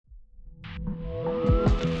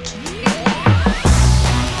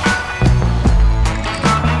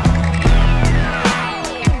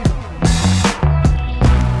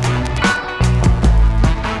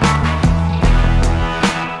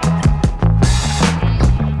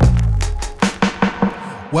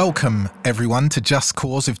Welcome, everyone, to Just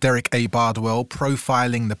Cause with Derek A. Bardwell,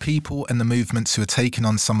 profiling the people and the movements who are taking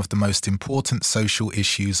on some of the most important social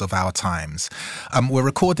issues of our times. We're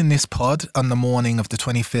recording this pod on the morning of the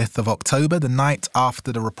 25th of October, the night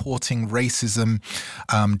after the Reporting Racism,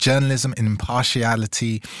 Journalism and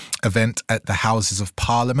Impartiality event at the Houses of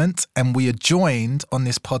Parliament. And we are joined on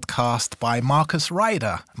this podcast by Marcus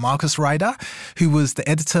Ryder. Marcus Ryder, who was the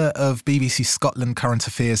editor of BBC Scotland Current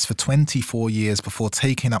Affairs for 24 years before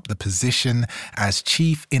taking up the position as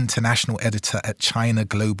Chief International Editor at China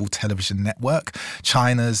Global Television Network,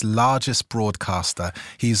 China's largest broadcaster.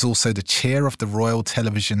 He is also the chair of the Royal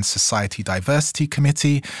Television Society Diversity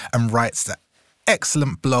Committee and writes the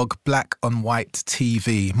excellent blog Black on White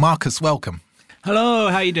TV. Marcus, welcome. Hello,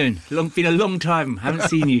 how are you doing? Been a long time. Haven't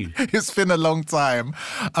seen you. It's been a long time.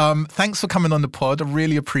 Thanks for coming on the pod. I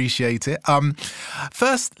really appreciate it.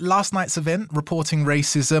 First, last night's event, Reporting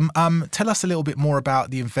Racism. Tell us a little bit more about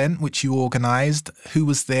the event which you organised, who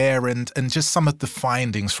was there, and just some of the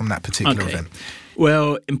findings from that particular event.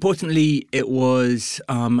 Well, importantly, it was,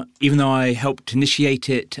 even though I helped initiate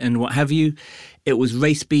it and what have you, it was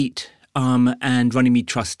RaceBeat and Runnymede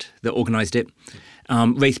Trust that organised it.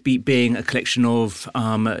 RaceBeat being a collection of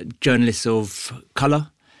journalists of colour,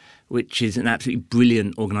 which is an absolutely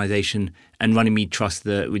brilliant organisation, and Runnymede Trust,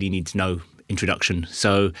 that really needs no introduction.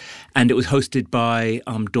 So, and it was hosted by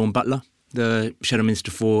Dawn Butler, the Shadow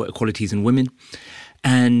Minister for Equalities and Women.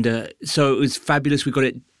 And so it was fabulous. We got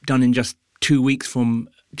it done in just 2 weeks from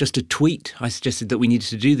just a tweet. I suggested that we needed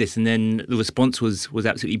to do this, and then the response was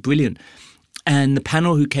absolutely brilliant. And the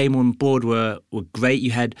panel who came on board were great.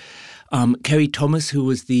 You had Kerry Thomas, who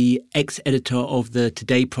was the ex-editor of the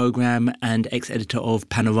Today programme and ex-editor of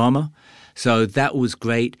Panorama. So that was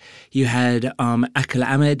great. You had Akil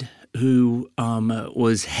Ahmed, who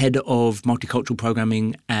was head of multicultural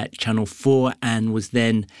programming at Channel 4 and was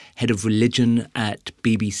then head of religion at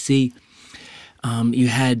BBC. You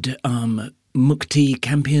had Mukti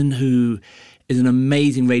Campion, who is an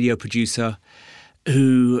amazing radio producer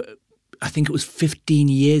who, I think it was 15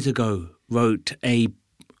 years ago, wrote a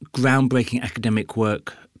groundbreaking academic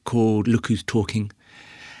work called Look Who's Talking.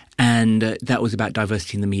 And that was about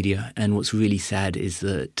diversity in the media. And what's really sad is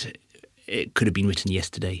that it could have been written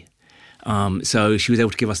yesterday. So she was able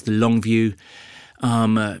to give us the long view.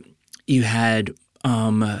 You had,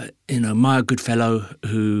 Maya Goodfellow,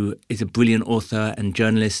 who is a brilliant author and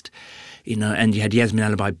journalist, and you had Yasmin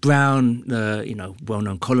Alabai-Brown, the,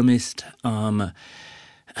 well-known columnist.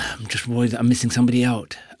 I'm just worried that I'm missing somebody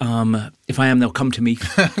out. If I am, they'll come to me.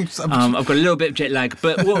 I've got a little bit of jet lag.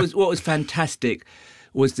 But what was fantastic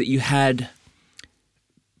was that you had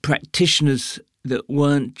practitioners that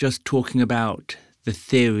weren't just talking about the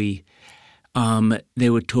theory. They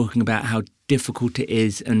were talking about how difficult it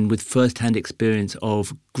is, and with first-hand experience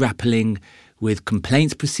of grappling with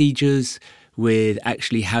complaints procedures, with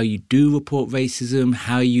actually how you do report racism,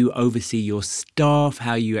 how you oversee your staff,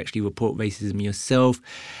 how you actually report racism yourself,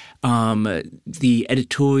 the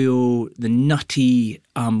editorial, the nutty,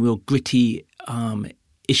 real gritty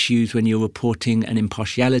issues when you're reporting and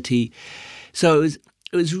impartiality. So it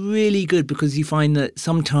was really good, because you find that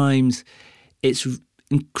sometimes it's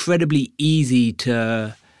incredibly easy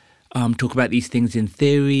to talk about these things in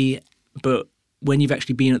theory, but when you've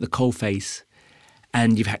actually been at the coalface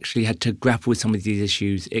and you've actually had to grapple with some of these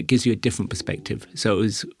issues, it gives you a different perspective. So it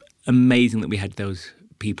was amazing that we had those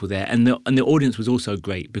people there. And the audience was also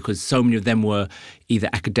great, because so many of them were either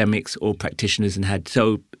academics or practitioners and had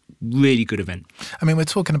really good event. I mean, we're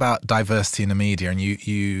talking about diversity in the media, and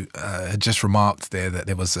you had just remarked there that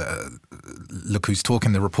there was Look Who's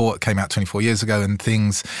Talking. The report came out 24 years ago, and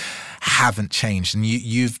things haven't changed. And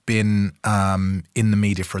you've been in the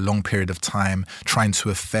media for a long period of time, trying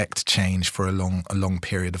to affect change for a long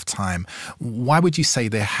period of time. Why would you say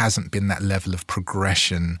there hasn't been that level of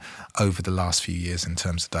progression over the last few years in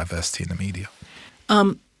terms of diversity in the media?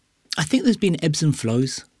 I think there's been ebbs and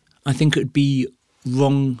flows. I think it would be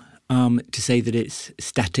wrong to say that it's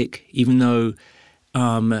static, even though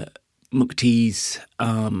Mukti's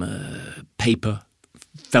paper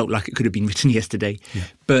felt like it could have been written yesterday. Yeah.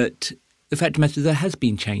 But the fact of the matter is there has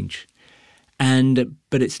been change.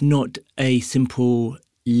 But it's not a simple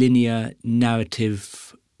linear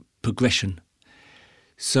narrative progression.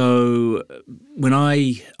 So when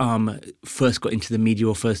I first got into the media,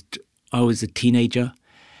 I was a teenager,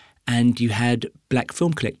 and you had black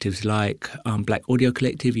film collectives like Black Audio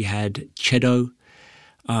Collective, you had Chedo,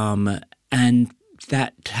 and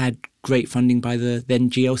that had great funding by the then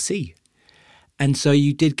GLC. And so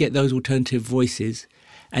you did get those alternative voices.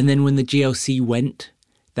 And then when the GLC went,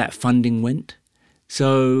 that funding went.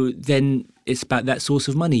 So then it's about that source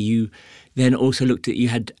of money. You then also looked at, you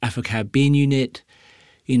had Afro-Caribbean Unit,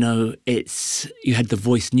 you had the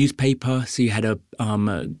Voice newspaper, so you had a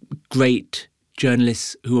great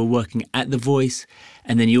journalists who were working at the Voice,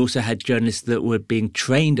 and then you also had journalists that were being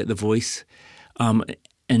trained at the Voice,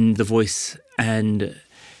 and the Voice and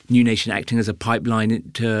New Nation acting as a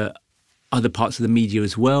pipeline to other parts of the media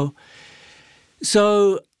as well.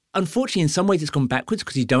 So unfortunately, in some ways, it's gone backwards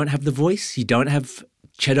because you don't have the Voice, you don't have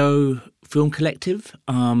Chedo Film Collective,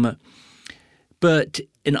 but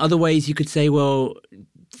in other ways, you could say, well,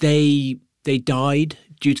 they died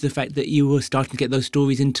due to the fact that you were starting to get those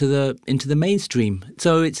stories into the mainstream.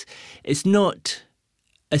 So it's not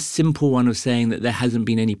a simple one of saying that there hasn't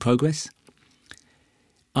been any progress.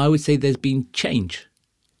 I would say there's been change,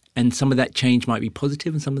 and some of that change might be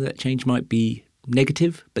positive and some of that change might be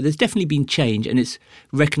negative, but there's definitely been change, and it's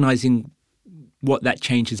recognizing what that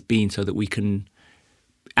change has been so that we can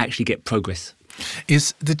actually get progress.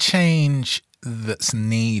 Is the change that's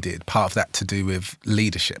needed part of that to do with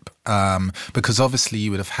leadership? Because obviously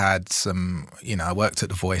you would have had some, I worked at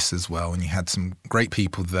The Voice as well, and you had some great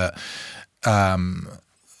people that,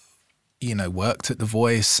 worked at The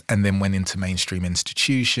Voice and then went into mainstream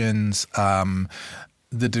institutions.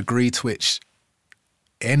 The degree to which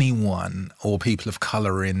anyone or people of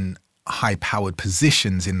colour in high-powered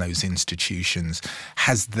positions in those institutions,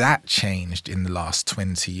 has that changed in the last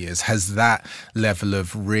 20 years? Has that level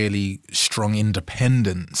of really strong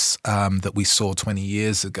independence that we saw 20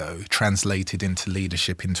 years ago translated into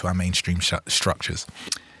leadership into our mainstream structures?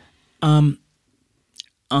 I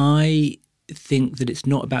think that it's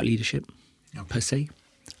not about leadership per se.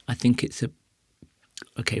 I think it's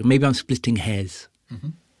maybe I'm splitting hairs,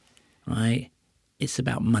 right? It's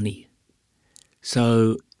about money.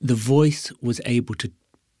 So The Voice was able to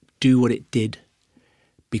do what it did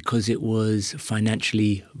because it was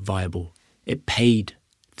financially viable. It paid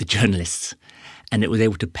the journalists, and it was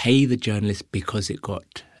able to pay the journalists because it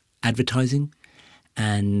got advertising,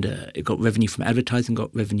 and it got revenue from advertising,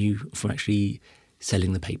 got revenue from actually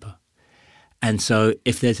selling the paper. And so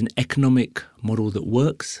if there's an economic model that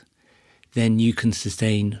works, then you can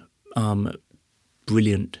sustain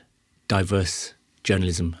brilliant, diverse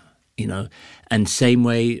journalism. And same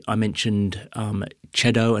way I mentioned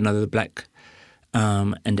Chedo and other Black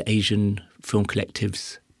and Asian film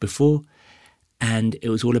collectives before, and it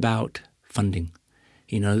was all about funding.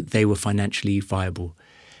 They were financially viable.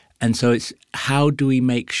 And so it's how do we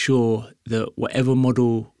make sure that whatever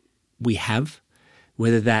model we have,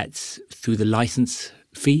 whether that's through the license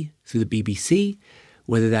fee, through the BBC,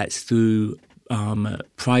 whether that's through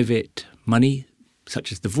private money,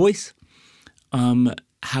 such as The Voice,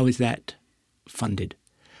 how is that funded?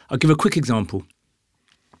 I'll give a quick example.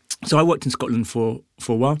 So I worked in Scotland for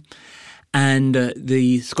a while, and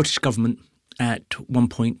the Scottish government at one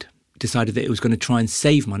point decided that it was going to try and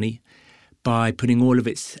save money by putting all of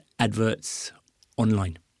its adverts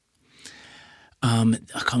online. I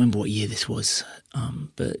can't remember what year this was,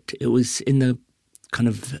 but it was in the kind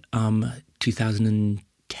of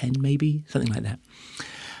 2010 maybe, something like that.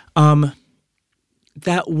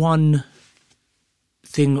 That one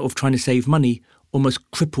thing of trying to save money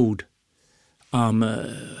almost crippled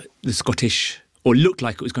the Scottish, or looked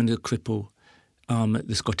like it was going to cripple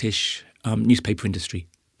the Scottish newspaper industry,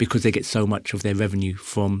 because they get so much of their revenue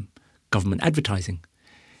from government advertising,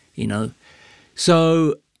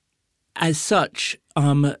 So as such,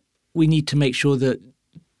 we need to make sure that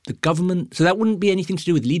the government, so that wouldn't be anything to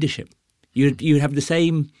do with leadership. You'd have the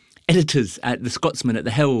same editors at the Scotsman, at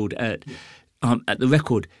the Herald, at the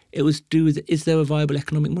Record. It was do with, is there a viable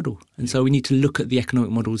economic model? And so we need to look at the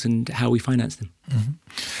economic models and how we finance them. Mm-hmm.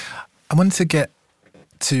 I wanted to get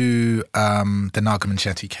to the Naga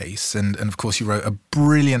Munchetty case. And of course, you wrote a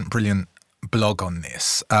brilliant blog on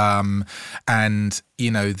this. And,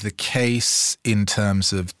 the case in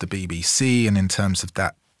terms of the BBC and in terms of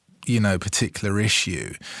that, particular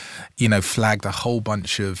issue, flagged a whole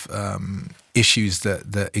bunch of issues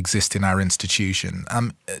that exist in our institution.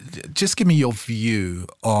 Just give me your view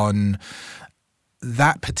on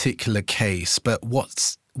that particular case, but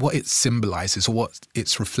what it symbolises or what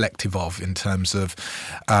it's reflective of in terms of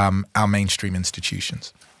our mainstream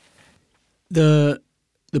institutions. The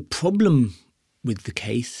problem with the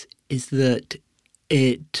case is that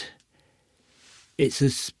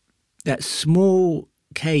that small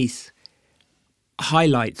case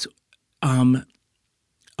highlights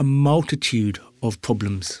a multitude of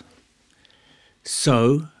problems.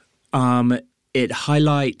 So it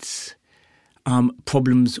highlights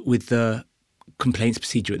problems with the complaints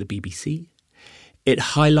procedure at the BBC. It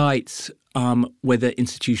highlights whether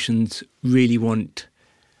institutions really want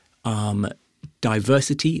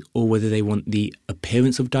diversity or whether they want the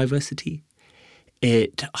appearance of diversity.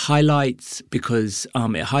 It highlights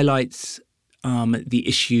the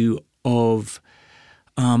issue of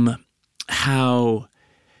how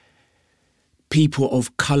people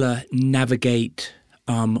of colour navigate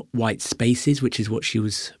white spaces, which is what she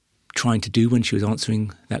was trying to do when she was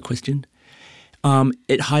answering that question.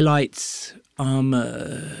 It highlights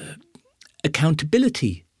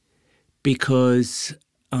accountability, because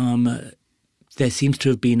there seems to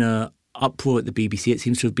have been an uproar at the BBC. It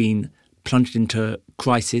seems to have been plunged into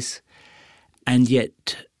crisis. And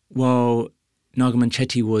yet, while Naga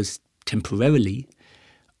Munchetty was temporarily,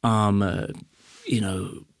 either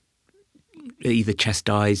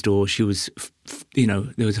chastised or she was,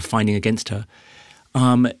 there was a finding against her,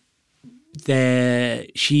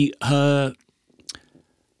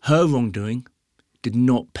 her wrongdoing did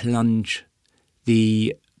not plunge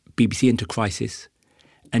the BBC into crisis,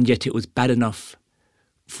 and yet it was bad enough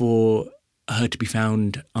for her to be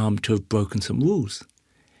found to have broken some rules.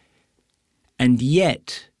 And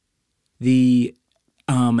yet the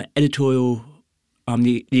editorial,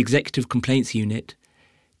 the executive complaints unit,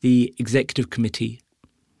 the executive committee,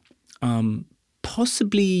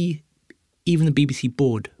 possibly even the BBC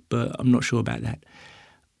board, but I'm not sure about that,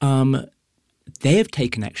 they have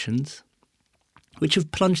taken actions which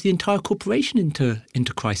have plunged the entire corporation into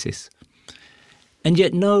crisis. And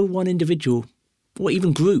yet no one individual, or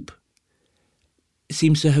even group,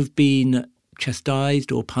 seems to have been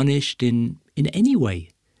chastised or punished in any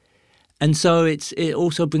way. And so it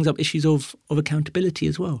also brings up issues of accountability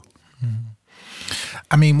as well.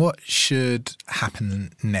 I mean, what should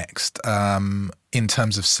happen next in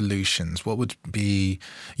terms of solutions? What would be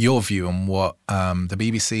your view on what the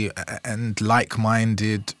BBC and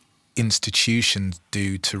like-minded institutions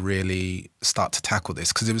do to really start to tackle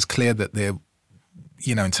this? Because it was clear that there,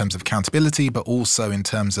 in terms of accountability, but also in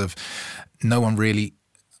terms of no one really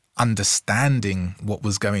understanding what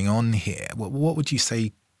was going on here. What would you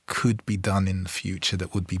say could be done in the future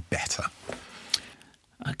that would be better?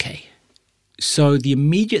 Okay. So the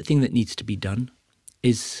immediate thing that needs to be done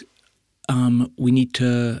is we need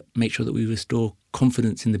to make sure that we restore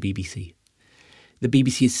confidence in the BBC. The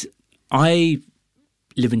BBC I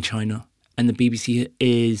live in China, and the BBC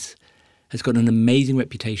has got an amazing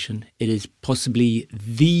reputation. It is possibly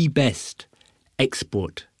the best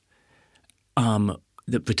export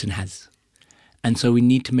that Britain has. And so we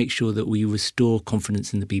need to make sure that we restore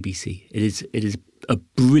confidence in the BBC. It is a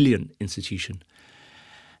brilliant institution.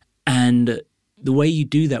 And the way you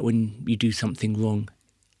do that when you do something wrong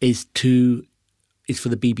is for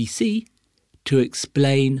the BBC to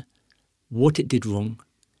explain what it did wrong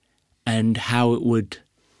and how it would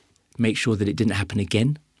make sure that it didn't happen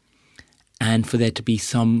again, and for there to be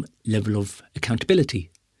some level of accountability.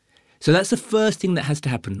 So that's the first thing that has to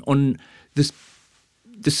happen. On the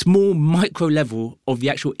small micro level of the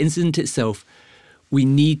actual incident itself, we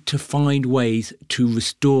need to find ways to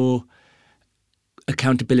restore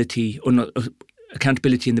accountability in the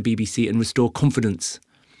BBC and restore confidence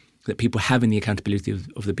that people have in the accountability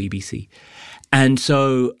of the BBC. And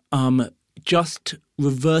so just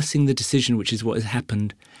reversing the decision, which is what has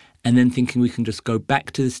happened, and then thinking we can just go back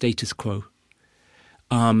to the status quo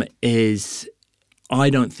I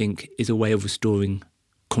don't think is a way of restoring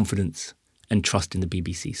confidence and trust in the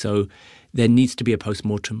BBC. So there needs to be a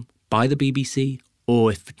post-mortem by the BBC,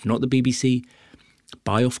 or if not the BBC,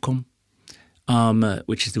 by Ofcom,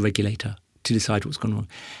 which is the regulator, to decide what's gone wrong.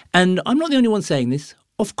 And I'm not the only one saying this.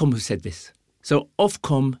 Ofcom have said this. So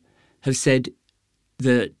Ofcom have said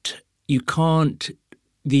that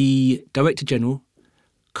the Director General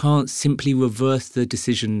can't simply reverse the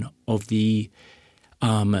decision of the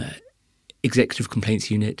Executive Complaints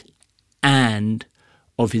Unit and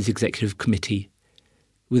of his Executive Committee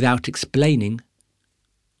without explaining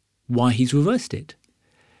why he's reversed it.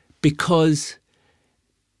 Because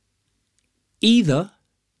either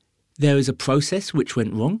there is a process which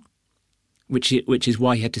went wrong, which is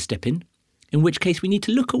why he had to step in which case we need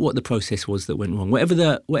to look at what the process was that went wrong. Whatever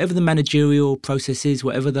the managerial process is,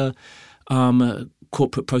 whatever the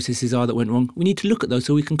corporate processes are that went wrong, we need to look at those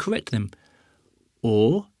so we can correct them.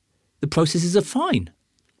 Or the processes are fine,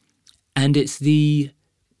 and it's the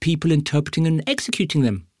people interpreting and executing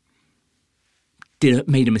them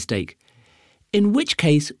made a mistake. In which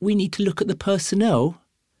case, we need to look at the personnel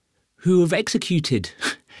who have executed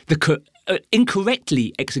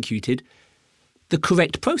incorrectly executed the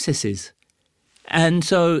correct processes. And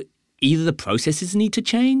so either the processes need to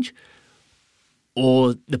change,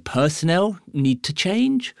 or the personnel need to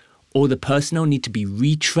change, or the personnel need to be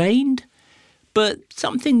retrained. But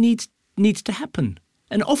something needs to happen.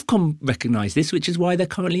 And Ofcom recognised this, which is why they're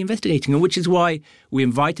currently investigating, and which is why we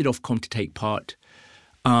invited Ofcom to take part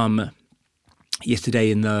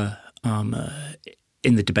yesterday in the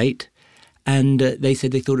debate. And they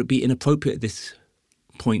said they thought it'd be inappropriate at this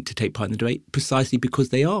point to take part in the debate, precisely because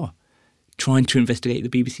they are trying to investigate the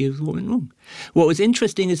BBC as what went wrong. What was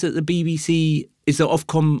interesting is that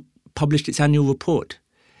Ofcom published its annual report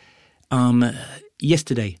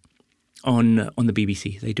yesterday on the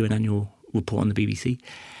BBC. They do an annual report on the BBC.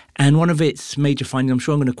 And one of its major findings, I'm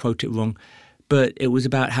sure I'm going to quote it wrong, but it was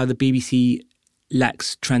about how the BBC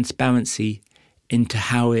lacks transparency into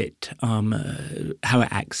how it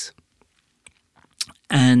acts.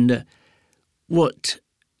 And what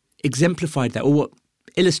exemplified that, or what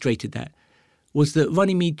illustrated that, was that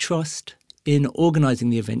Runnymede Trust, in organising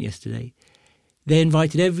the event yesterday, they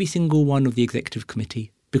invited every single one of the executive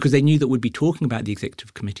committee, because they knew that we'd be talking about the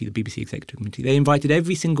executive committee, the BBC executive committee. They invited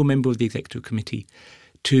every single member of the executive committee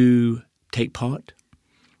to take part.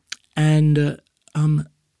 And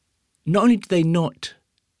not only did they not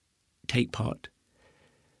take part,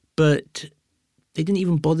 but they didn't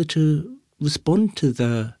even bother to respond to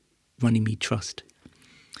the Runnymede Trust.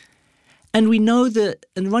 And we know that,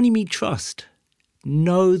 and Runnymede Trust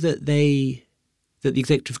know that the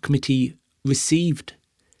executive committee received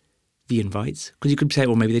the invites, because you could say,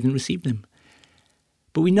 well, maybe they didn't receive them.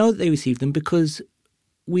 But we know that they received them because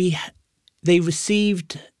they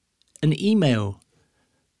received an email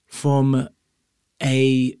from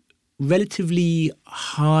a relatively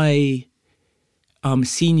high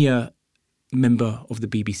senior member of the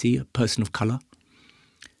BBC, a person of colour,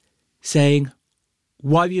 saying,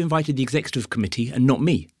 why have you invited the executive committee and not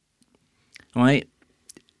me? All right?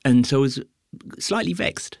 And so I was slightly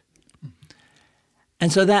vexed.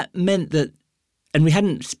 And so that meant that, and we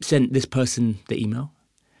hadn't sent this person the email,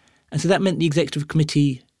 and so that meant the executive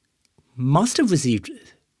committee must have received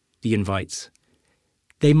the invites.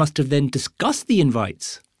 They must have then discussed the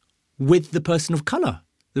invites with the person of colour,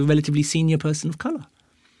 the relatively senior person of colour.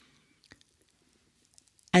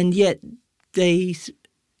 And yet they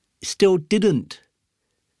still didn't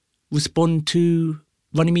respond to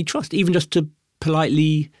Runnymede Trust, even just to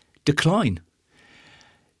politely decline.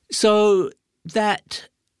 So that,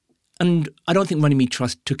 and I don't think Runnymede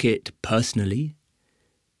Trust took it personally,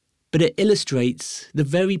 but it illustrates the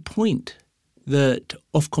very point that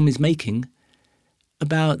Ofcom is making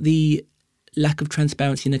about the lack of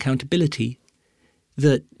transparency and accountability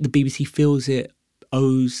that the BBC feels it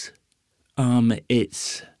owes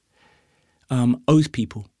owes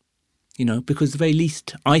people, because at the very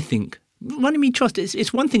least, I think, Runnymede Trust,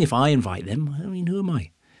 it's one thing if I invite them. I mean, who am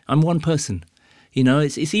I? I'm one person.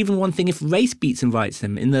 It's even one thing if RaceBeats invites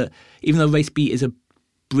them. Even though RaceBeat is a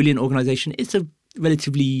brilliant organisation, it's a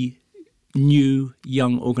relatively new,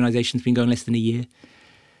 young organisation. It's been going less than a year.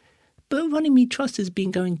 But Runnymede Trust has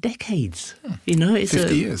been going decades. It's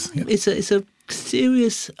 50 years. Yeah. It's a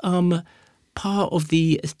serious part of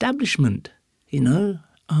the establishment.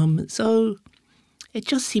 So it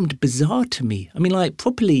just seemed bizarre to me. I mean, like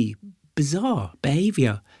properly bizarre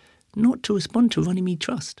behaviour not to respond to Runnymede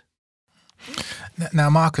Trust. Now,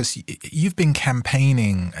 Marcus, you've been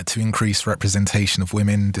campaigning to increase representation of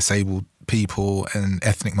women, disabled people and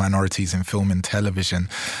ethnic minorities in film and television.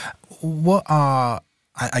 What are,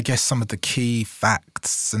 I guess, some of the key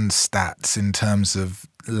facts and stats in terms of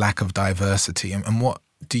lack of diversity? And what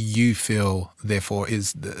do you feel, therefore,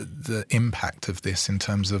 is the impact of this in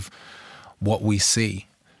terms of what we see?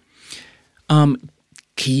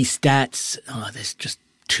 Key stats, there's just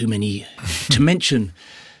too many to mention.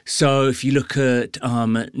 So if you look at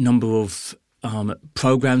number of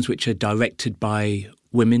programs which are directed by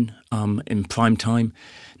women in prime time,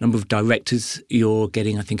 number of directors, you're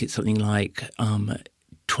getting, I think it's something like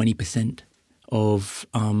 20% of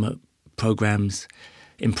programs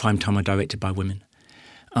in prime time are directed by women.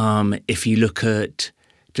 If you look at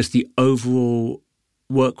just the overall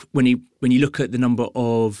work, when you look at the number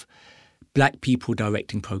of black people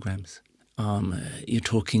directing programs, you're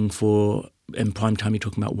talking in prime time, you're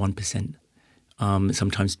talking about 1%,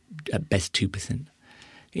 sometimes at best 2%.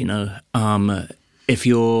 If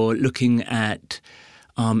you're looking at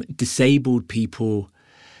disabled people,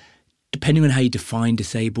 depending on how you define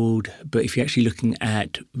disabled, but if you're actually looking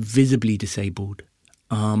at visibly disabled,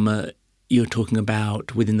 you're talking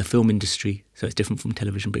about within the film industry, so it's different from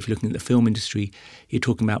television, but if you're looking at the film industry, you're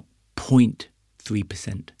talking about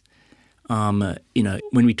 0.3%.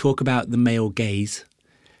 When we talk about the male gaze,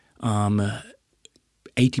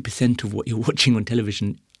 80% of what you're watching on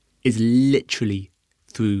television is literally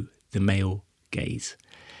through the male gaze.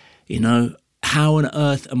 How on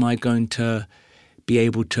earth am I going to be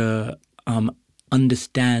able to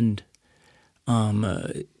understand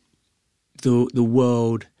the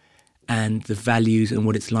world and the values and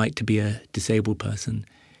what it's like to be a disabled person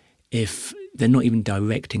if they're not even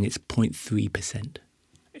directing. It's 0.3%.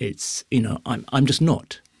 It's, I'm just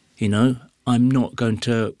not, I'm not going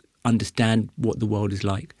to understand what the world is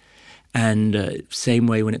like. And same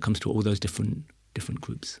way when it comes to all those different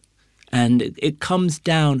groups. And it comes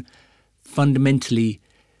down fundamentally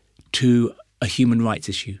to a human rights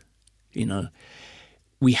issue.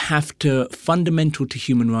 We have to, fundamental to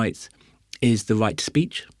human rights is the right to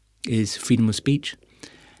speech, is freedom of speech.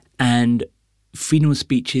 And freedom of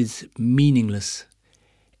speech is meaningless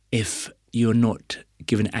if you're not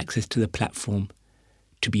given access to the platform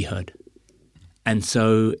to be heard. And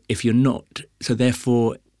so if you're not, so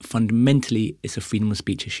therefore, fundamentally, it's a freedom of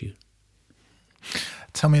speech issue.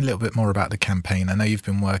 Tell me a little bit more about the campaign. I know you've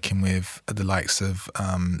been working with the likes of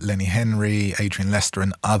Lenny Henry, Adrian Lester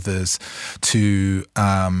and others to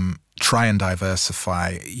try and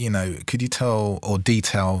diversify. Could you tell or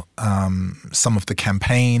detail some of the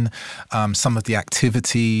campaign, some of the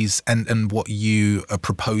activities and what you are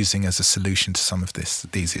proposing as a solution to some of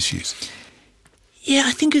these issues? Yeah,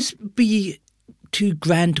 I think it'd be too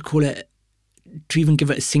grand to call it, to even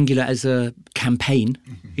give it a singular as a campaign,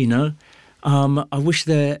 I wish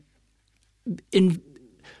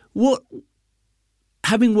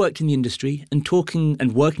having worked in the industry and talking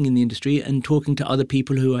and working in the industry and talking to other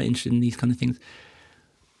people who are interested in these kind of things,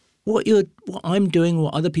 what I'm doing,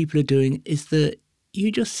 what other people are doing is that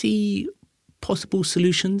you just see possible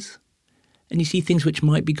solutions and you see things which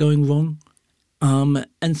might be going wrong.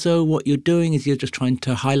 And so what you're doing is you're just trying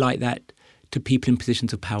to highlight that to people in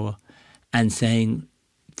positions of power and saying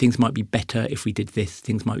things might be better if we did this,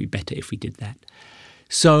 things might be better if we did that.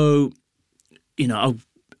 So,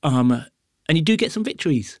 and you do get some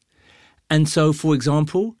victories. And so, for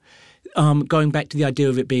example, going back to the idea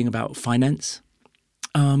of it being about finance,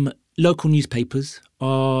 local newspapers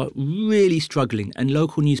are really struggling, and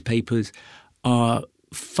local newspapers are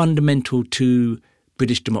fundamental to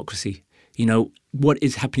British democracy. What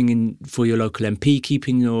is happening for your local MP,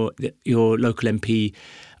 keeping your local MP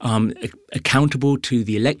accountable to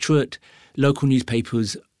the electorate. Local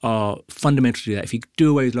newspapers are fundamental to that. If you do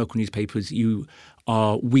away with local newspapers, you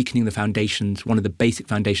are weakening the foundations, one of the basic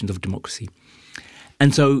foundations of democracy.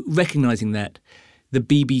 And so recognising that, the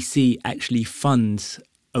BBC actually funds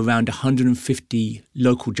around 150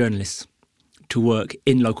 local journalists to work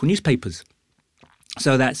in local newspapers.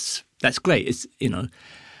 So that's great. It's,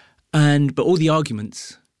 but all the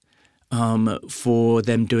arguments for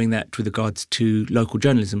them doing that with regards to local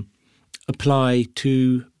journalism apply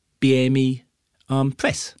to BAME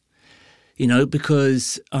press,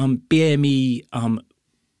 because BAME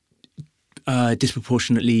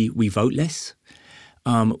disproportionately, we vote less,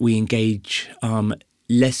 we engage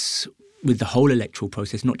less with the whole electoral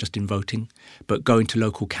process, not just in voting, but going to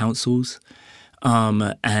local councils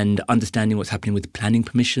and understanding what's happening with planning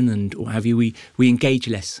permission and what have you. We engage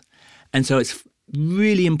less. And so it's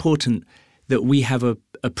really important that we have a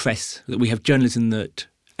press, that we have journalism that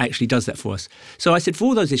actually does that for us. So I said for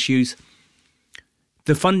all those issues,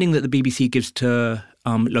 the funding that the BBC gives to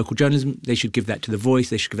local journalism, they should give that to The Voice,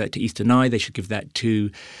 they should give that to Eastern Eye, they should give that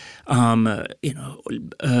to,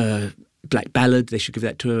 Black Ballad, they should give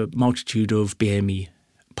that to a multitude of BAME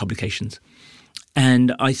publications.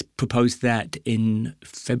 And I proposed that in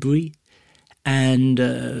February and,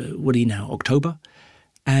 October.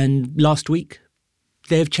 And last week,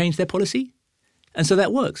 they've changed their policy. And so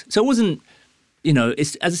that works. So it wasn't,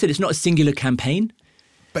 it's, as I said, it's not a singular campaign.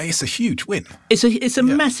 But it's a huge win. It's a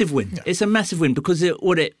massive win. Yeah. It's a massive win because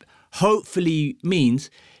what it hopefully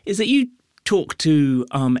means is that you talk to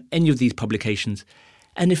any of these publications,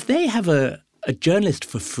 and if they have a journalist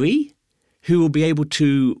for free who will be able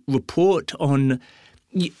to report on,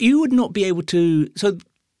 you would not be able to. So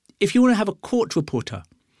if you want to have a court reporter,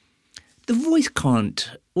 The Voice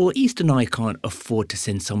can't, or Eastern Eye can't afford to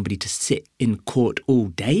send somebody to sit in court all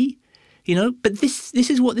day, but this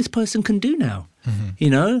is what this person can do now.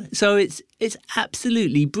 Mm-hmm. So it's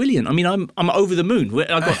absolutely brilliant. I mean, I'm over the moon.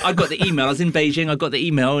 I got the email. I was in Beijing. I got the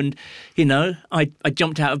email, and I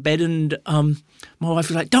jumped out of bed, and my wife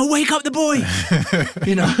was like, "Don't wake up the boy,"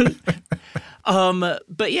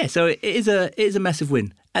 But yeah, so it is a massive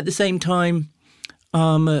win. At the same time, there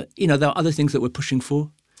are other things that we're pushing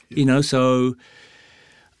for. So.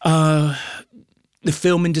 The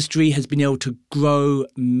film industry has been able to grow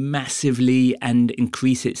massively and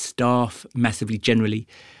increase its staff massively generally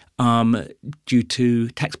due to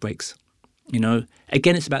tax breaks.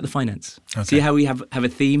 Again, it's about the finance. Okay. See how we have a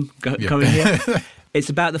theme coming here?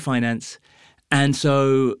 It's about the finance. And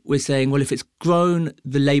so we're saying, well, if it's grown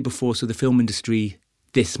the labour force of the film industry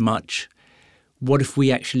this much, what if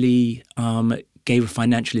we actually gave a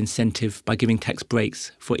financial incentive by giving tax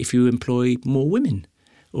breaks for if you employ more women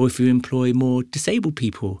or if you employ more disabled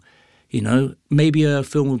people? You know, maybe a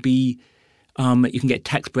film would be, you can get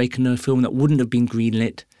tax break in a film that wouldn't have been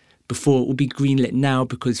greenlit before. It will be greenlit now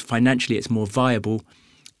because financially it's more viable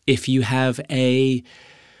if you have a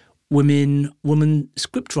woman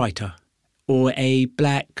scriptwriter or a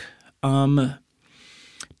black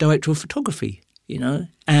director of photography, you know.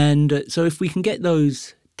 And so if we can get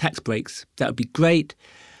those tax breaks, that would be great.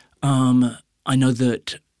 I know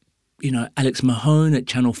that, you know, Alex Mahone at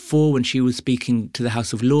Channel 4, when she was speaking to the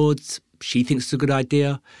House of Lords, she thinks it's a good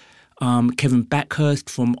idea. Kevin Backhurst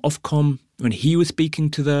from Ofcom, when he was speaking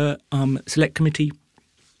to the Select Committee,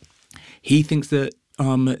 he thinks that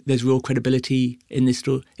there's real credibility in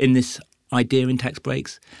this idea in tax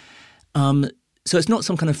breaks. So it's not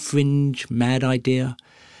some kind of fringe, mad idea.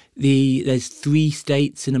 There's 3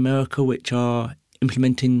 states in America which are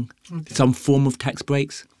implementing some form of tax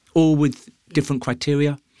breaks, all with different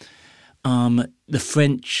criteria. The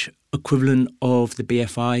French equivalent of the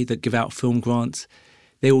BFI that give out film grants,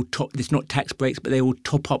 it's not tax breaks, but they will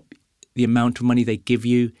top up the amount of money they give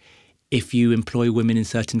you if you employ women in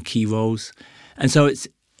certain key roles. And so it's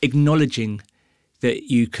acknowledging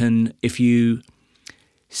that you can, if you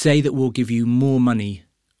say that we'll give you more money,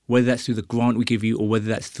 whether that's through the grant we give you or whether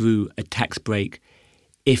that's through a tax break,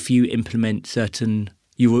 if you implement certain,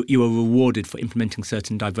 you are rewarded for implementing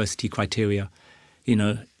certain diversity criteria. You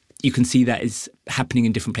know, you can see that is happening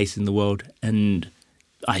in different places in the world, and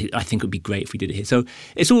I think it would be great if we did it here. So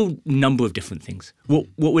it's all a number of different things. What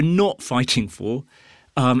we're not fighting for,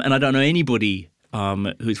 and I don't know anybody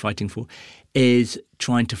who's fighting for, is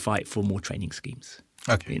trying to fight for more training schemes.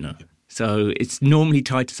 Okay. You know, so it's normally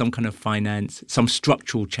tied to some kind of finance, some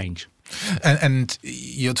structural change. And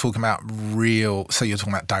you're talking about so you're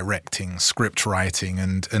talking about directing, script writing,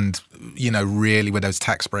 and you know, really where those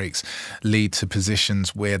tax breaks lead to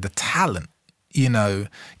positions where the talent, you know,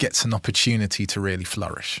 gets an opportunity to really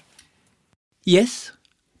flourish. Yes,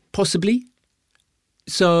 possibly.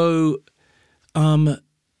 So,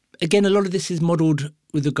 again, a lot of this is modelled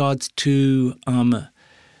with regards to,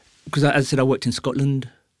 because as I said, I worked in Scotland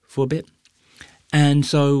for a bit. And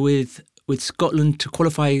so with Scotland, to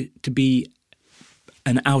qualify to be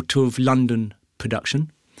an out-of-London production,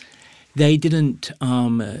 they didn't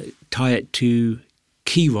tie it to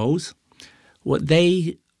key roles. What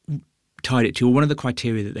they tied it to, or one of the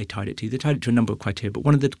criteria that they tied it to a number of criteria, but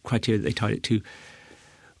one of the criteria that they tied it to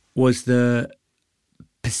was the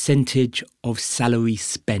percentage of salary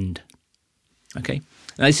spend. Okay?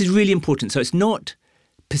 Now, this is really important. So it's not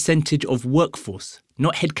percentage of workforce,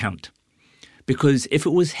 not headcount. Because if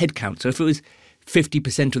it was headcount, so if it was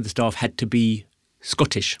 50% of the staff had to be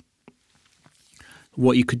Scottish,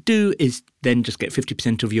 what you could do is then just get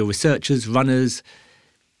 50% of your researchers, runners,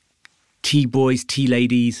 tea boys, tea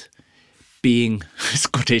ladies being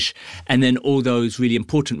Scottish, and then all those really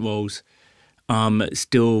important roles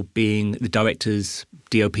still being the directors,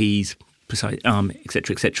 DOPs,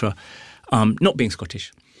 etc., not being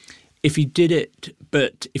Scottish. If you did it,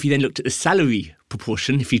 but if you then looked at the salary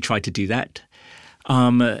proportion, if you tried to do that,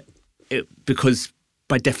 because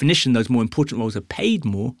by definition those more important roles are paid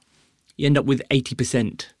more, you end up with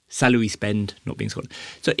 80% salary spend not being Scottish.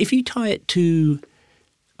 So if you tie it to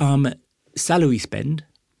salary spend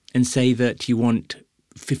and say that you want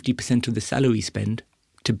 50% of the salary spend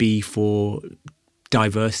to be for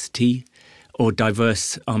diversity or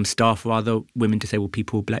diverse staff, rather, women, disabled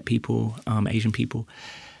people, black people, Asian people,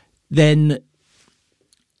 then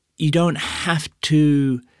you don't have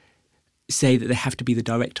to say that they have to be the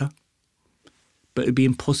director, but it would be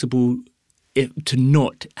impossible to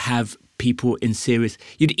not have people in serious...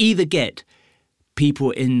 You'd either get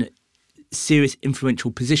people in serious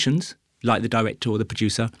influential positions, like the director or the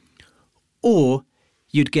producer, or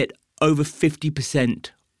you'd get over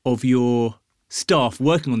 50% of your staff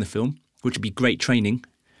working on the film, which would be great training,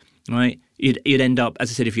 right? You'd end up, as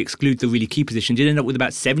I said, if you exclude the really key positions, you'd end up with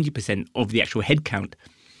about 70% of the actual headcount.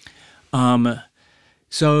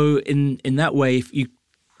 So in that way,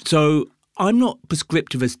 so I'm not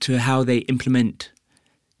prescriptive as to how they implement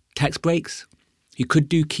tax breaks. You could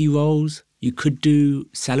do key roles, you could do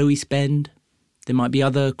salary spend. There might be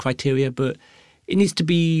other criteria, but it needs to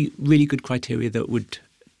be really good criteria that would,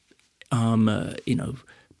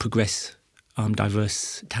 progress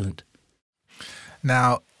diverse talent.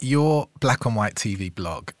 Now, your Black and White TV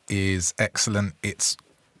blog is excellent. It's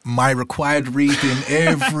my required reading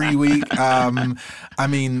every week. I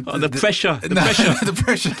mean, the pressure. The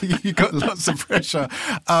pressure. You got lots of pressure.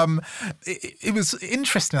 It was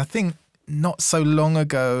interesting. I think not so long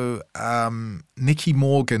ago, Nicky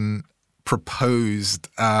Morgan proposed,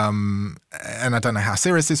 and I don't know how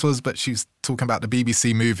serious this was, but she was talking about the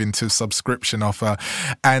BBC moving to a subscription offer,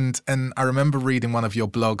 and I remember reading one of your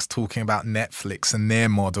blogs talking about Netflix and their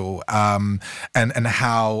model, and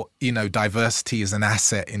how, you know, diversity is an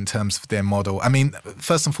asset in terms of their model. I mean,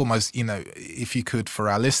 first and foremost, you know, if you could, for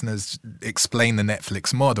our listeners, explain the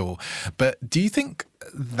Netflix model. But do you think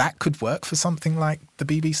that could work for something like the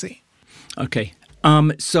BBC? Okay,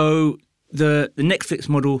 so the Netflix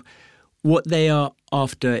model, what they are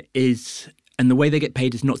after is, and the way they get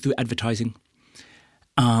paid is not through advertising,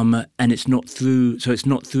 and it's not through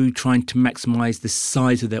trying to maximize the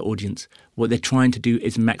size of their audience. What they're trying to do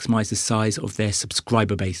is maximize the size of their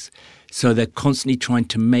subscriber base. So they're constantly trying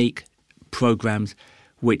to make programs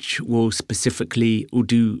which will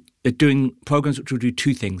they're doing programs which will do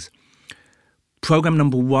two things. Program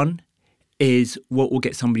number one is what will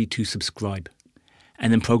get somebody to subscribe.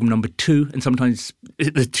 And then program number two, and sometimes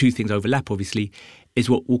the two things overlap, obviously, is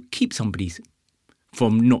what will keep somebody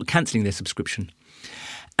from not cancelling their subscription.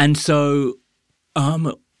 And so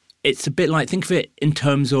it's a bit like, think of it in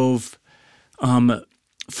terms of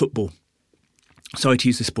football. Sorry to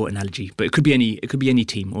use the sport analogy, but it could be any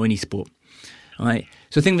team or any sport. All right.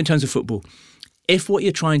 So think of it in terms of football. If what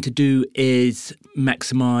you're trying to do is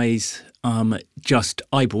maximise just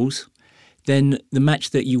eyeballs, then the match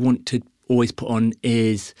that you want to always put on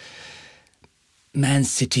is Man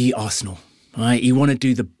City, Arsenal, right? You want to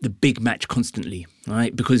do the big match constantly,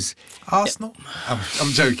 right? Because Arsenal?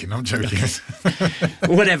 I'm joking.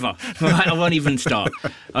 Whatever. Right? I won't even start.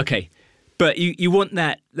 Okay. But you want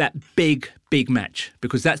that big match,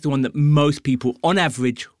 because that's the one that most people on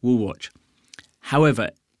average will watch. However,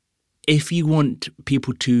 if you want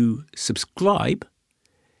people to subscribe,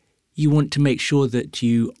 you want to make sure that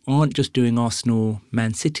you aren't just doing Arsenal,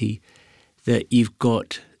 Man City, that you've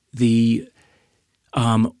got the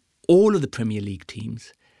all of the Premier League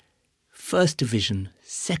teams, First Division,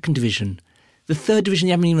 Second Division, the Third Division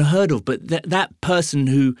you haven't even heard of, but that person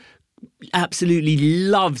who absolutely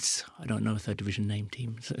loves, I don't know a Third Division name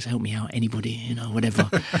team, so help me out, anybody, you know, whatever.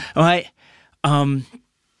 All right?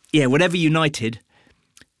 Whatever United,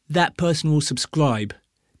 that person will subscribe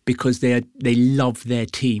because they love their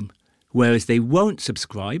team, whereas they won't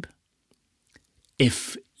subscribe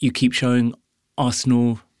if you keep showing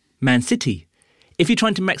Arsenal, Man City. If you're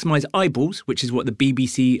trying to maximise eyeballs, which is what the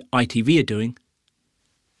BBC, ITV are doing,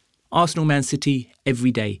 Arsenal, Man City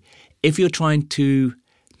every day. If you're trying to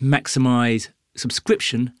maximise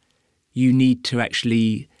subscription, you need to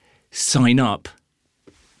actually sign up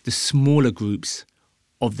the smaller groups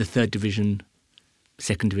of the Third Division,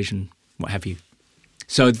 Second Division, what have you.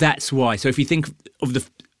 So that's why. So if you think of the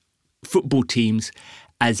football teams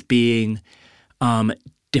as being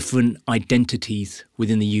different identities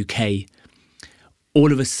within the UK,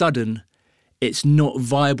 all of a sudden it's not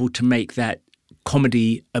viable to make that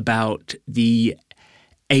comedy about the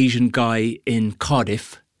Asian guy in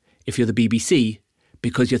Cardiff if you're the BBC,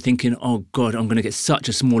 because you're thinking, oh God, I'm going to get such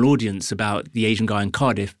a small audience about the Asian guy in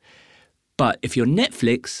Cardiff. But if you're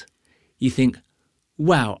Netflix, you think,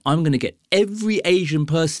 wow, I'm going to get every Asian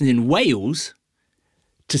person in Wales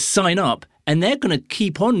to sign up, and they're going to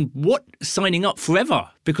keep on signing up forever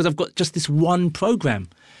because I've got just this one program.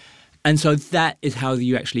 And so that is how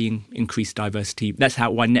you actually increase diversity. That's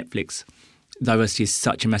why Netflix diversity is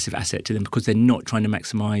such a massive asset to them, because they're not trying to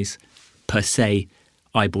maximise, per se,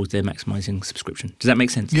 eyeballs. They're maximising subscription. Does that make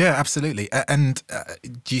sense? Yeah, absolutely. And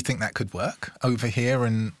do you think that could work over here?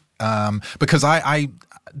 And because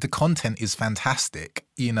the content is fantastic,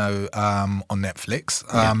 you know, on Netflix,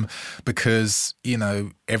 because, you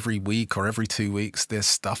know, every week or every 2 weeks, there's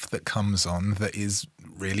stuff that comes on that is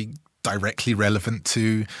really directly relevant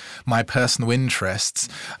to my personal interests.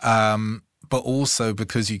 But also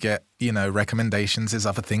because you get, you know, recommendations, there's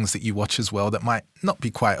other things that you watch as well that might not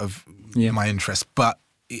be quite of my interest, but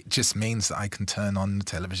it just means that I can turn on the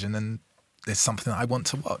television and there's something that I want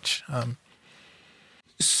to watch.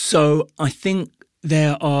 So I think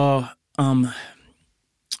there are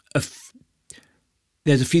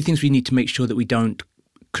there's a few things we need to make sure that we don't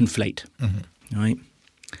conflate, right?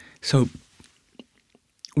 So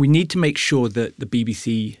we need to make sure that the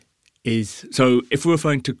BBC is... So if we're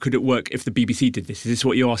referring to could it work if the BBC did this, is this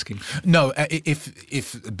what you're asking? No, if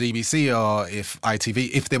BBC or if ITV,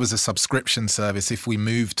 if there was a subscription service, if we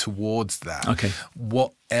move towards that,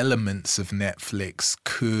 what elements of Netflix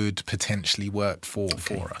could potentially work for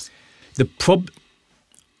us?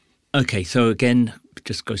 Okay, so again,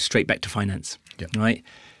 just go straight back to finance, Yeah. right?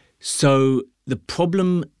 So the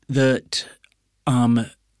problem that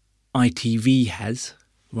ITV has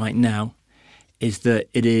right now is that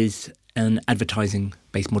it is an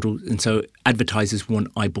advertising-based model, and so advertisers want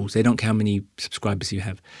eyeballs. They don't care how many subscribers you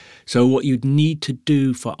have. So what you'd need to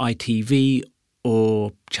do for ITV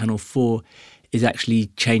or Channel 4 is actually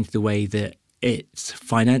change the way that it's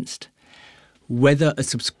financed. Whether a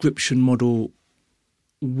subscription model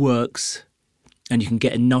works and you can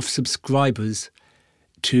get enough subscribers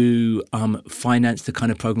to finance the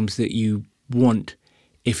kind of programs that you want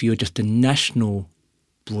if you're just a national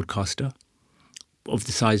broadcaster of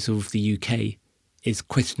the size of the UK is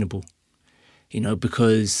questionable,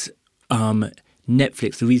 because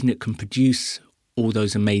Netflix, the reason it can produce all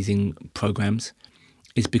those amazing programs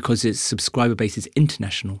is because its subscriber base is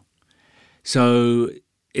international. So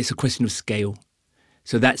it's a question of scale.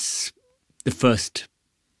 So that's the first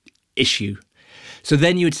issue. So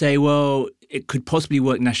then you would say, well, it could possibly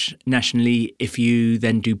work nationally if you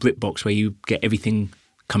then do BritBox, where you get everything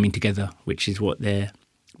coming together, which is what they're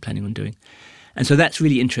planning on doing. And so that's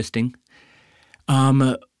really interesting.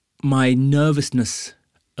 My nervousness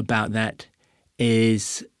about that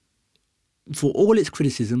is, for all its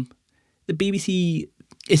criticism, the BBC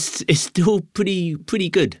is still pretty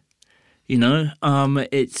good.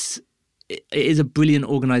 It is a brilliant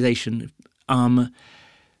organisation. And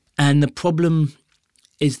the problem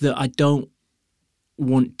is that I don't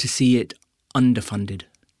want to see it underfunded.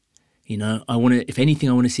 If anything,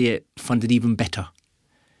 I want to see it funded even better.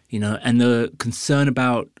 And the concern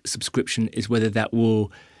about subscription is whether that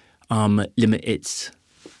will limit its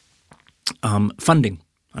funding.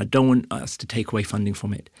 I don't want us to take away funding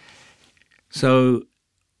from it. So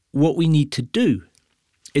what we need to do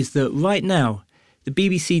is that right now, the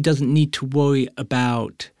BBC doesn't need to worry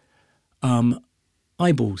about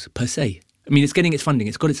eyeballs per se. I mean, it's getting its funding.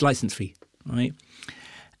 It's got its license fee, right?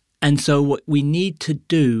 And so what we need to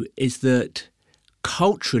do is that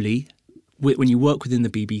culturally, when you work within the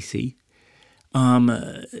BBC,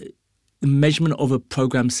 the measurement of a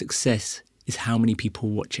program's success is how many people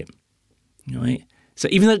watch it, right? So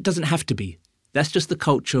even though it doesn't have to be, that's just the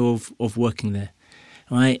culture of working there,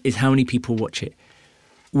 right? Is how many people watch it.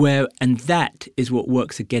 And that is what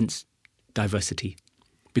works against diversity,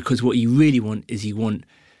 because what you really want is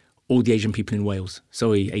all the Asian people in Wales.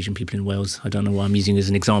 Sorry, Asian people in Wales. I don't know why I'm using it as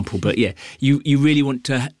an example, but yeah, you really want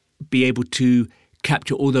to be able to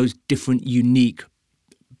capture all those different, unique,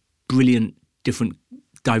 brilliant, different,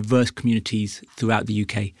 diverse communities throughout the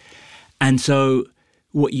UK. And so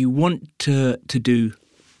what you want to do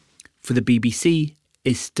for the BBC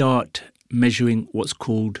is start measuring what's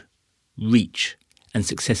called reach and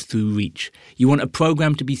success through reach. You want a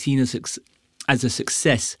programme to be seen as a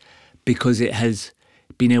success because it has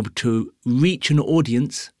been able to reach an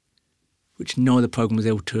audience which no other programme was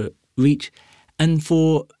able to reach, and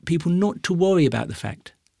for people not to worry about the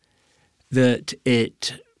fact that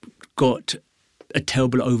it got a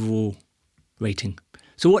terrible overall rating.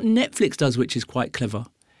 So what Netflix does, which is quite clever,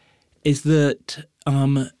 is that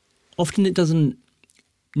often it doesn't,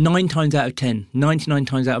 9 times out of 10, 99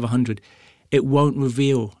 times out of 100, it won't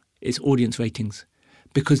reveal its audience ratings.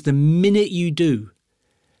 Because the minute you do,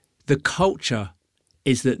 the culture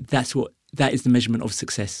is that is the measurement of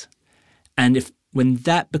success. And when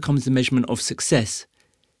that becomes the measurement of success,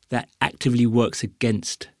 that actively works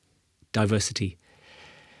against diversity.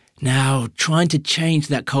 Now, trying to change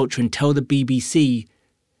that culture and tell the BBC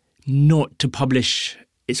not to publish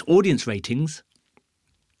its audience ratings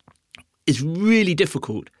is really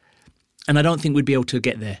difficult. And I don't think we'd be able to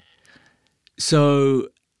get there. So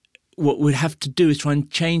what we'd have to do is try and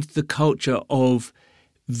change the culture of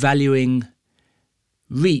valuing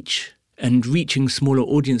reach and reaching smaller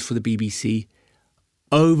audience for the BBC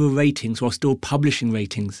over ratings while still publishing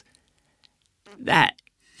ratings. That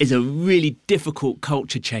is a really difficult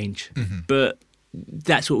culture change, but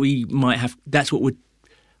that's what we might have. That's what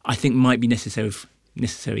I think might be necessary.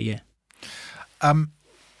 Yeah.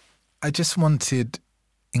 I just wanted,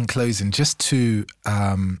 in closing, just to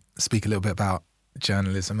speak a little bit about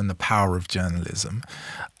journalism and the power of journalism,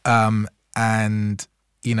 and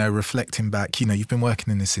reflecting back. You've been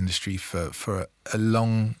working in this industry for a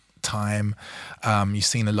long time. You've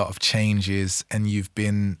seen a lot of changes, and you've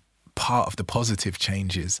been part of the positive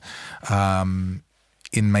changes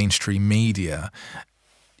in mainstream media.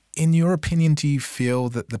 In your opinion, do you feel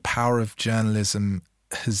that the power of journalism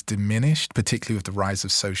has diminished, particularly with the rise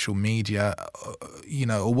of social media?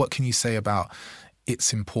 Or what can you say about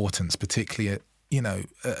its importance, particularly at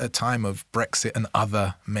a time of Brexit and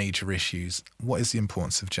other major issues? What is the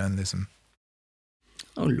importance of journalism?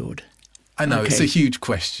 Oh, Lord. I know, It's a huge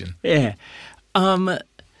question. Yeah.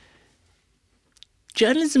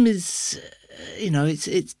 Journalism is,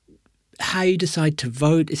 it's how you decide to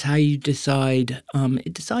vote. It's how you decide.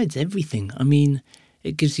 It decides everything. I mean,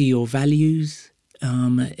 it gives you your values.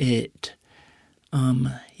 So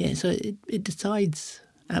it decides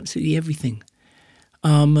absolutely everything.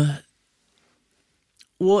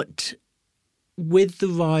 With the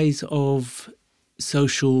rise of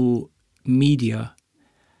social media,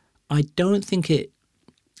 I don't think it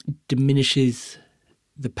diminishes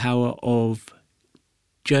the power of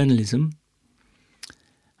journalism.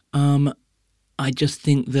 I just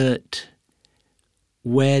think that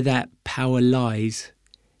where that power lies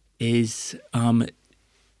is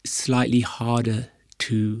slightly harder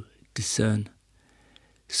to discern.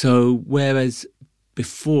 So whereas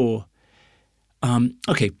before,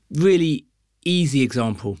 really easy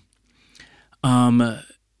example. I'm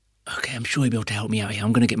sure you'll be able to help me out here.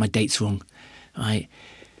 I'm going to get my dates wrong. Right.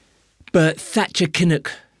 But Thatcher Kinnock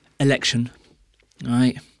election,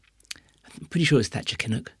 right? I'm pretty sure it's Thatcher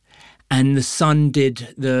Kinnock. And The Sun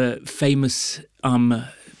did the famous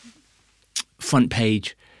front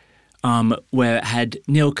page where it had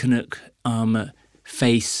Neil Kinnock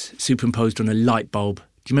face superimposed on a light bulb.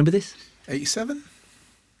 Do you remember this? 87?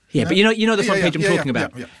 Yeah, no? But you know the front page I'm talking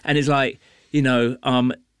about. Yeah. And it's like,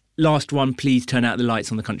 last one, please turn out the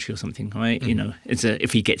lights on the country or something, right? Mm-hmm.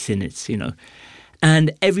 If he gets in,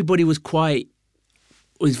 and everybody was very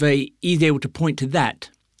easily able to point to that,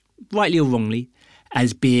 rightly or wrongly,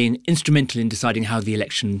 as being instrumental in deciding how the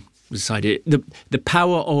election was decided. The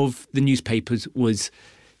power of the newspapers was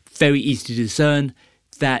very easy to discern.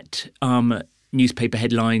 That newspaper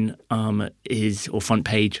headline or front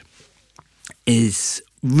page is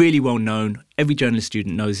really well known. Every journalist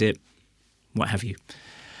student knows it, what have you.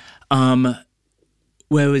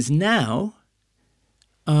 Whereas now,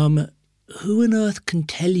 who on earth can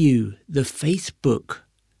tell you the Facebook?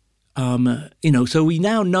 So we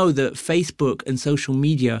now know that Facebook and social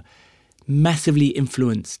media massively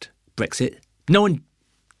influenced Brexit. No one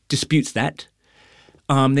disputes that.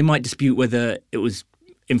 They might dispute whether it was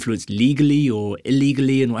influenced legally or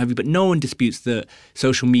illegally and what have you, but no one disputes that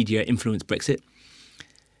social media influenced Brexit.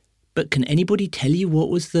 But can anybody tell you what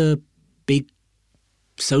was the big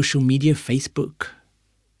social media Facebook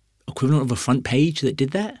equivalent of a front page that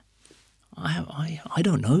did that? I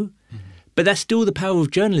don't know. Mm-hmm. But that's still the power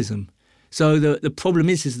of journalism. So the problem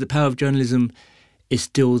is the power of journalism is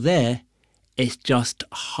still there. It's just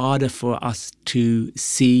harder for us to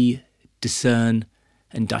see, discern,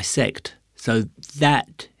 and dissect. So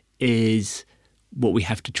that is what we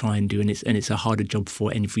have to try and do, and it's a harder job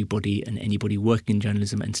for everybody and anybody working in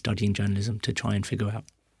journalism and studying journalism to try and figure out.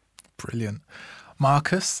 Brilliant.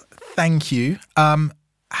 Marcus, thank you.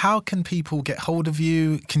 How can people get hold of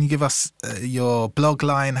you? Can you give us your blog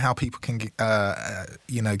line, how people can get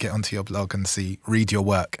onto your blog and read your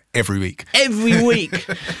work every week? Every week.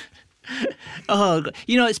 Oh,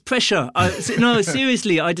 it's pressure. No,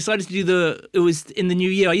 seriously, I decided to do it was in the new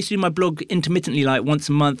year. I used to do my blog intermittently, like once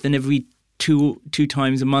a month and every two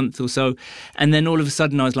times a month or so. And then all of a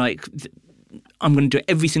sudden I was like, I'm going to do it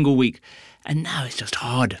every single week. And now it's just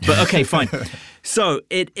hard. But okay, fine. So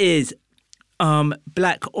it is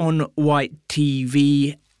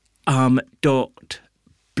blackonwhitetv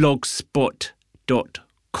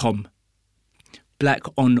 .blogspot.com.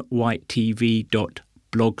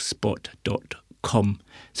 blackonwhitetv.blogspot.com.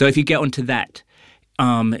 So if you get onto that,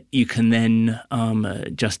 you can then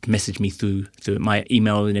just message me through it. My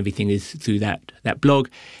email and everything is through that blog.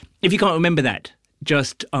 If you can't remember that,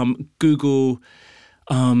 just Google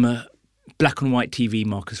Black and White TV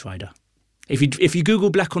Marcus Ryder. If you Google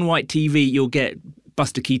Black and White TV, you'll get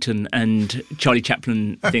Buster Keaton and Charlie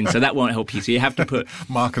Chaplin thing, so that won't help you. So you have to put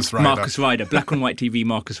Marcus Ryder. Marcus Ryder, Black and White TV,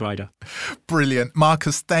 Marcus Ryder. Brilliant.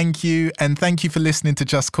 Marcus, thank you. And thank you for listening to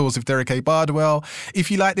Just Cause with Derek A. Bardwell.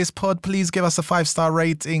 If you like this pod, please give us a 5-star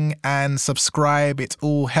rating and subscribe. It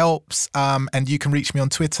all helps. And you can reach me on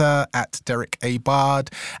Twitter at Derek A. Bard.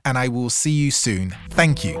 And I will see you soon.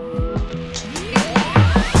 Thank you.